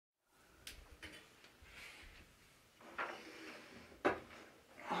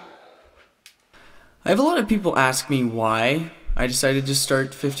have a lot of people ask me why I decided to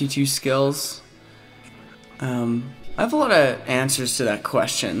start 52 Skills. I have a lot of answers to that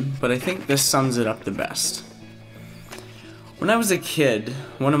question, but I think this sums it up the best. When I was a kid,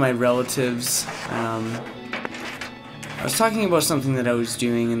 one of my relatives, I was talking about something that I was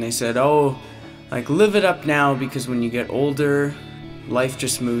doing, and they said, oh, like, live it up now because when you get older, life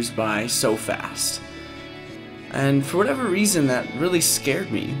just moves by so fast. And for whatever reason, that really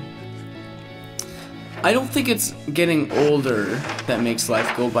scared me. I don't think it's getting older that makes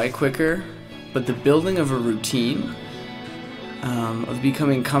life go by quicker, but the building of a routine, of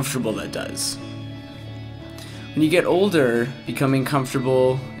becoming comfortable that does. When you get older, becoming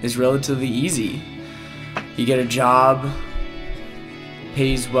comfortable is relatively easy. You get a job,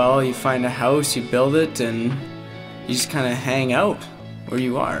 pays well, you find a house, you build it, and you just kind of hang out where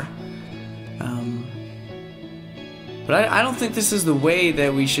you are. But I don't think this is the way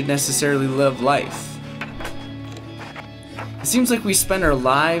that we should necessarily live life. It seems like we spend our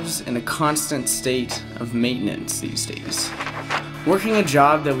lives in a constant state of maintenance these days. Working a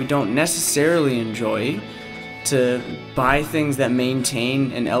job that we don't necessarily enjoy to buy things that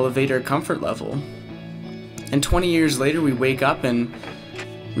maintain and elevate our comfort level. And 20 years later we wake up and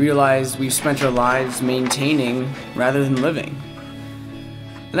realize we've spent our lives maintaining rather than living.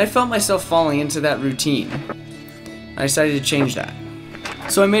 And I felt myself falling into that routine. I decided to change that.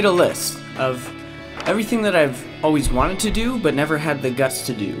 So I made a list of everything that I've always wanted to do but never had the guts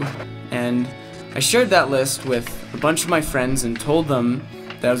to do. And I shared that list with a bunch of my friends and told them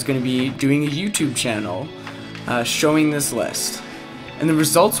that I was going to be doing a YouTube channel showing this list. And the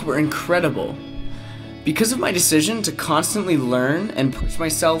results were incredible. Because of my decision to constantly learn and push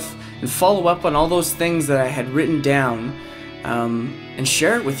myself and follow up on all those things that I had written down and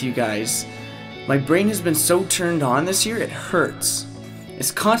share it with you guys, my brain has been so turned on this year it hurts.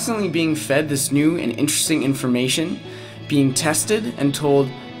 It's constantly being fed this new and interesting information, being tested and told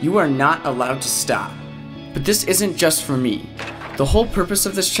you are not allowed to stop. But this isn't just for me. The whole purpose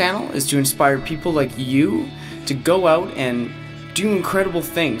of this channel is to inspire people like you to go out and do incredible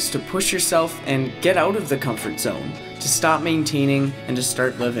things, to push yourself and get out of the comfort zone, to stop maintaining and to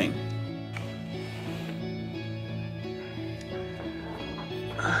start living.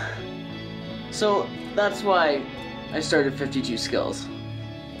 So that's why I started 52 Skills.